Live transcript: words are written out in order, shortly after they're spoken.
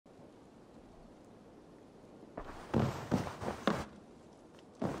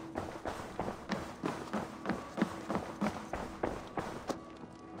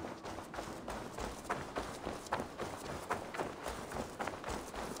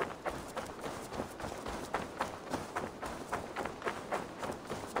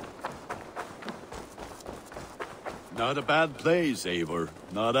Not a bad place, Eivor.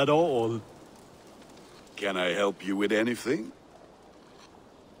 Not at all. Can I help you with anything?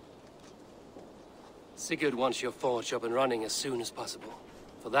 Sigurd wants your forge up and running as soon as possible.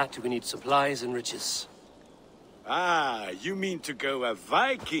 For that, we need supplies and riches. Ah, you mean to go a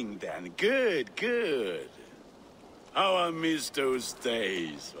Viking then? Good, good. How I miss those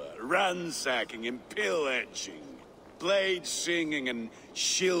days. Ransacking and pillaging. Blade singing and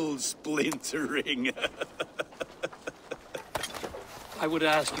shield splintering. I would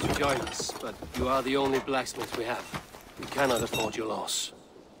ask you to join us, but you are the only blacksmith we have. We cannot afford your loss.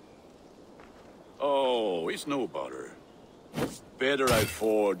 Oh, it's no bother. Better I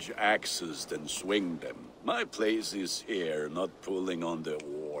forge axes than swing them. My place is here, not pulling on the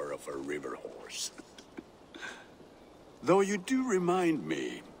oar of a river horse. Though you do remind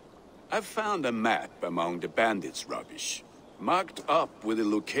me, I found a map among the bandits' rubbish, marked up with the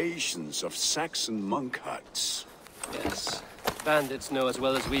locations of Saxon monk huts. Yes. Bandits know as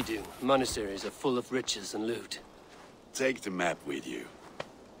well as we do. Monasteries are full of riches and loot. Take the map with you,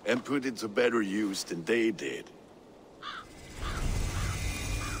 and put it to better use than they did.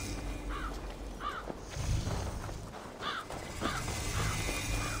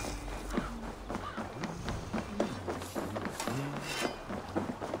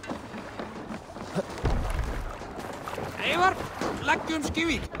 Eivor, leggjum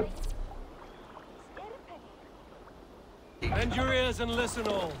skivik. Bend your ears and listen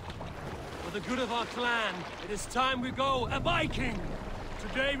all. For the good of our clan, it is time we go a Viking!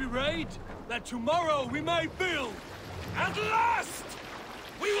 Today we raid, that tomorrow we may build! At last!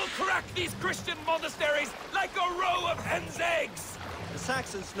 We will crack these Christian monasteries like a row of hen's eggs! The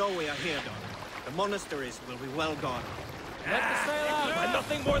Saxons know we are here, Don. The monasteries will be well guarded. Let the sail out! By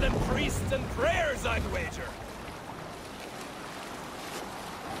nothing more than priests and prayers, I'd wager!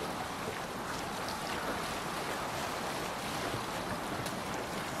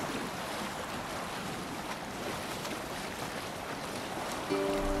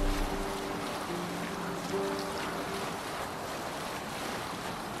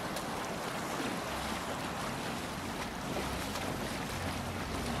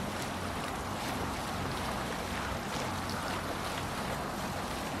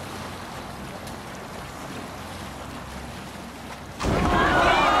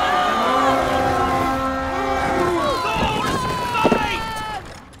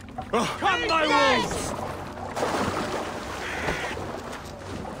 Come, my wolves!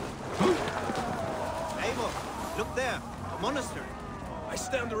 Eivor, look there. A monastery. I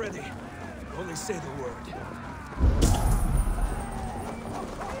stand ready. Only say the word.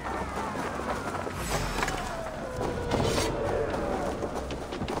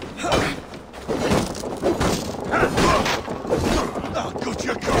 Good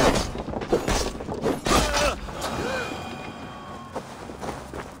you go!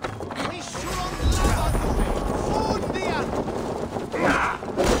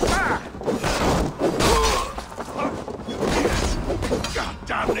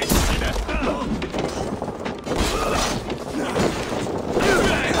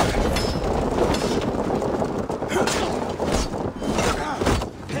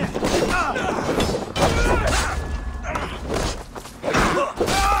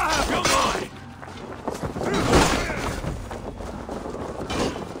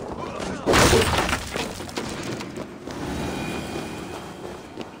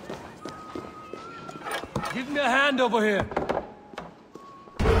 Give me a hand over here.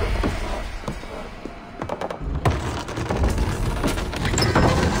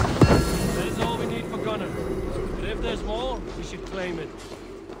 That is all we need for Gunnar. But if there's more, we should claim it.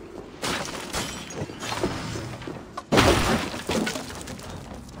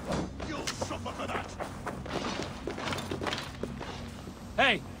 You'll suffer for that!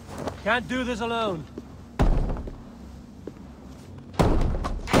 Hey! Can't do this alone.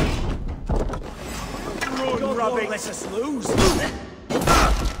 Don't rubbing. Let us lose.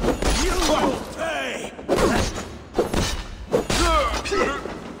 You will pay.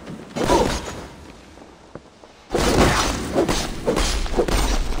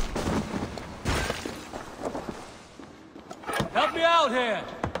 Help me out here!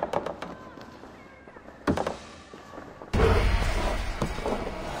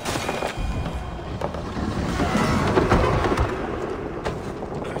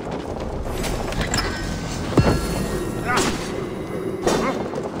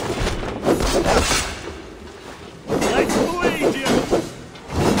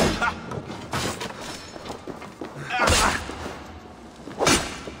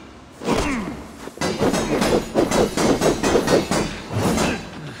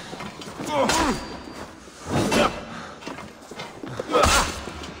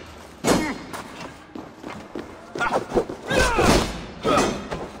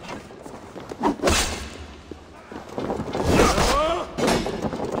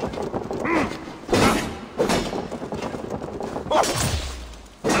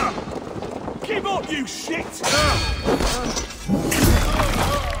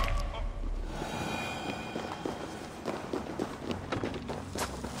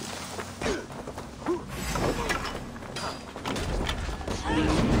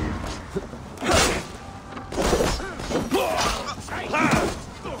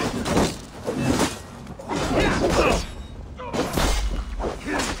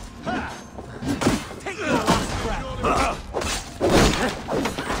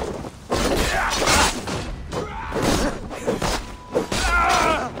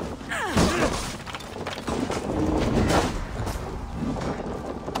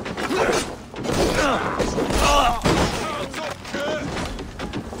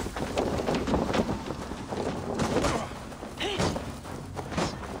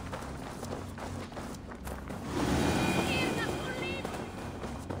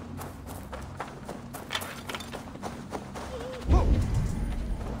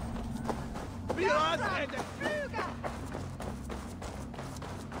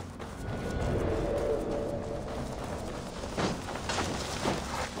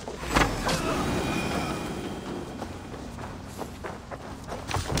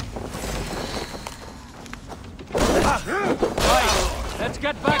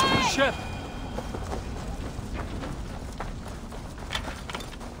 get back to the ship!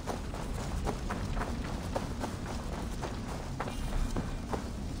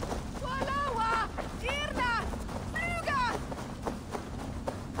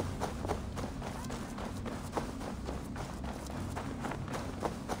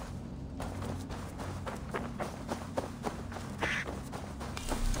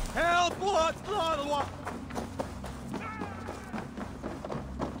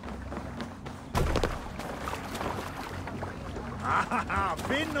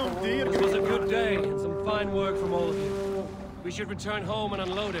 It was a good day, and some fine work from all of you. We should return home and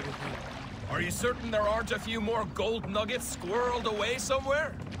unload everything. Are you certain there aren't a few more gold nuggets squirreled away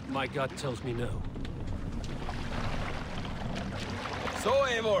somewhere? My gut tells me no. So,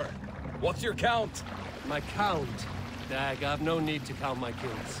 Eivor, what's your count? My count? Dag, I've no need to count my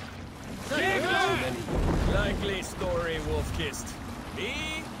kills. Too many. Likely story, Wolf-Kissed.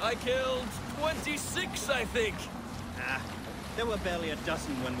 Me, I killed 26, I think. There were barely a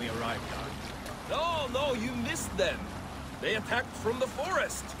dozen when we arrived, Guard. No, you missed them. They attacked from the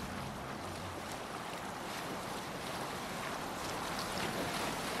forest.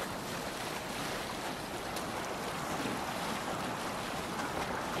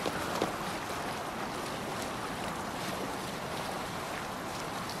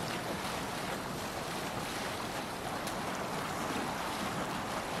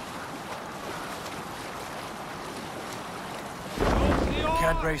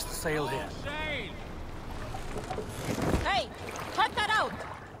 Can't raise the sail here. Hey, cut that out!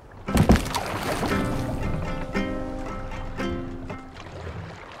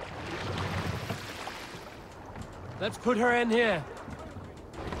 Let's put her in here.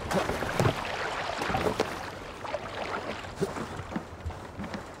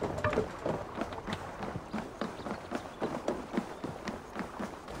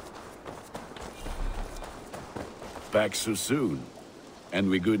 Back so soon. And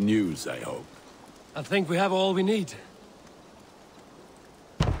with good news, I hope. I think we have all we need.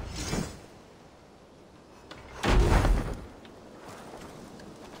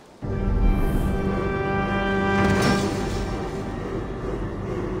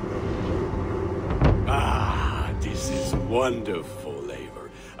 This is wonderful, Eivor.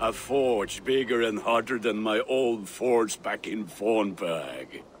 A forge bigger and hotter than my old forge back in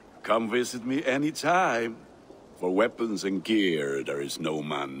Fornburg. Come visit me anytime. For weapons and gear, there is no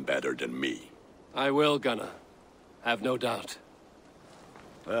man better than me. I will, Gunnar. Have no doubt.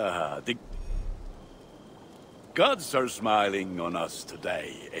 The gods are smiling on us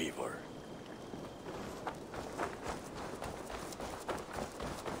today, Eivor.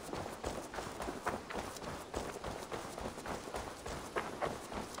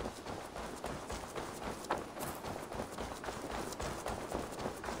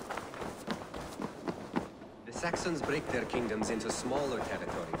 Saxons break their kingdoms into smaller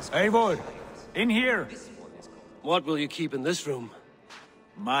territories. Eivor, in here! What will you keep in this room?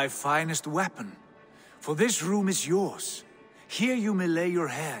 My finest weapon. For this room is yours. Here you may lay your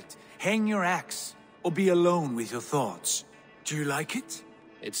head, hang your axe, or be alone with your thoughts. Do you like it?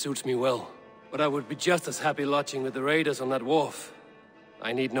 It suits me well, but I would be just as happy lodging with the raiders on that wharf.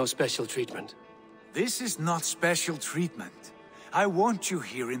 I need no special treatment. This is not special treatment. I want you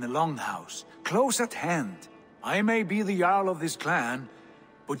here in the Longhouse, close at hand. I may be the Jarl of this clan,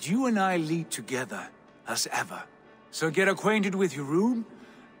 but you and I lead together, as ever. So get acquainted with your room,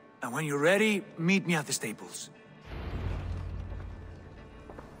 and when you're ready, meet me at the stables.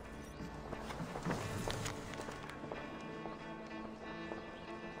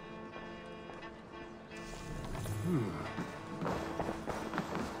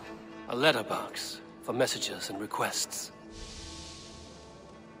 A letterbox for messages and requests.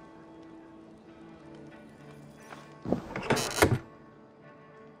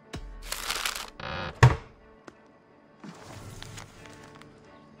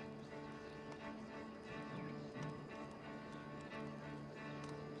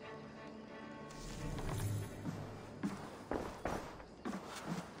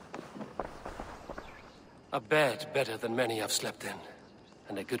 A bed better than many I've slept in,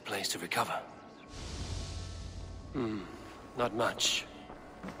 and a good place to recover. Not much,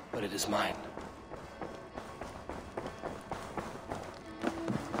 but it is mine.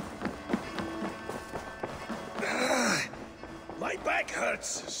 My back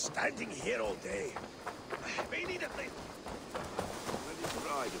hurts, standing here all day. May need a place. Ready to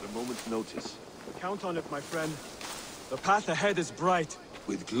ride at a moment's notice. Count on it, my friend. The path ahead is bright.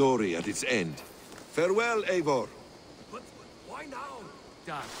 With glory at its end. Farewell, Eivor. But why now?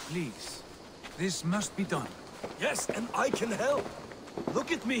 Dad, please. This must be done. Yes, and I can help.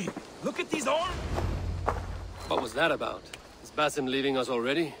 Look at me! Look at these arms! What was that about? Is Basim leaving us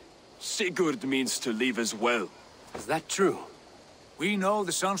already? Sigurd means to leave as well. Is that true? We know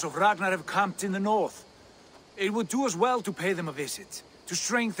the sons of Ragnar have camped in the north. It would do us well to pay them a visit, to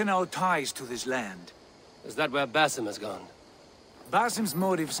strengthen our ties to this land. Is that where Basim has gone? Basim's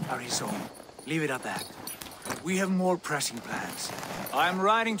motives are his own. Leave it at that. We have more pressing plans. I am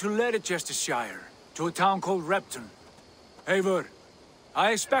riding to Leicestershire, to a town called Repton. Eivor,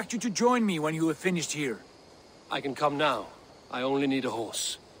 I expect you to join me when you have finished here. I can come now. I only need a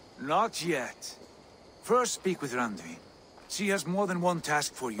horse. Not yet. First speak with Randvi. She has more than one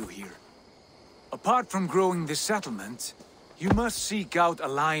task for you here. Apart from growing this settlement, you must seek out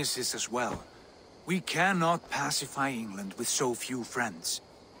alliances as well. We cannot pacify England with so few friends.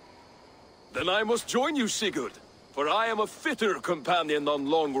 Then I must join you, Sigurd, for I am a fitter companion on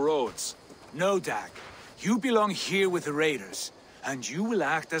long roads. No, Dag. You belong here with the raiders, and you will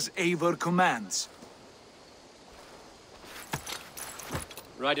act as Eivor commands.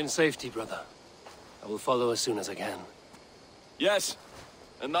 Ride in safety, brother. I will follow as soon as I can. Yes,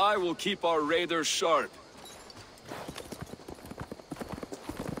 and I will keep our raiders sharp.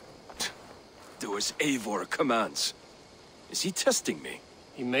 Do as Eivor commands. Is he testing me?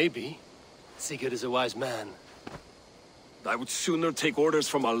 He may be. Sigurd is a wise man. I would sooner take orders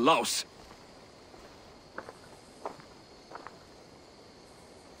from a louse.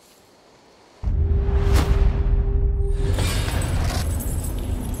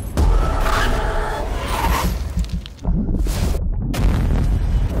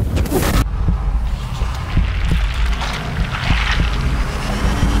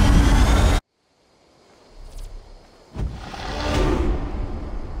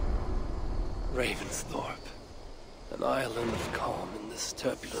 An island of calm in this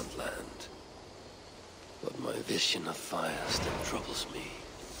turbulent land. But my vision of fire still troubles me.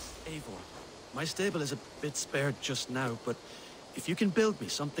 Eivor, my stable is a bit spared just now, but if you can build me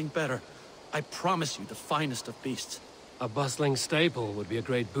something better, I promise you the finest of beasts. A bustling stable would be a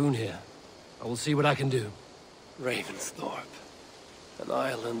great boon here. I will see what I can do. Ravensthorpe. An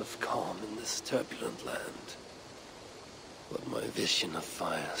island of calm in this turbulent land. But my vision of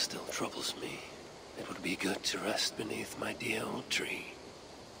fire still troubles me. It would be good to rest beneath my dear old tree.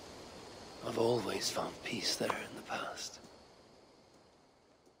 I've always found peace there in the past.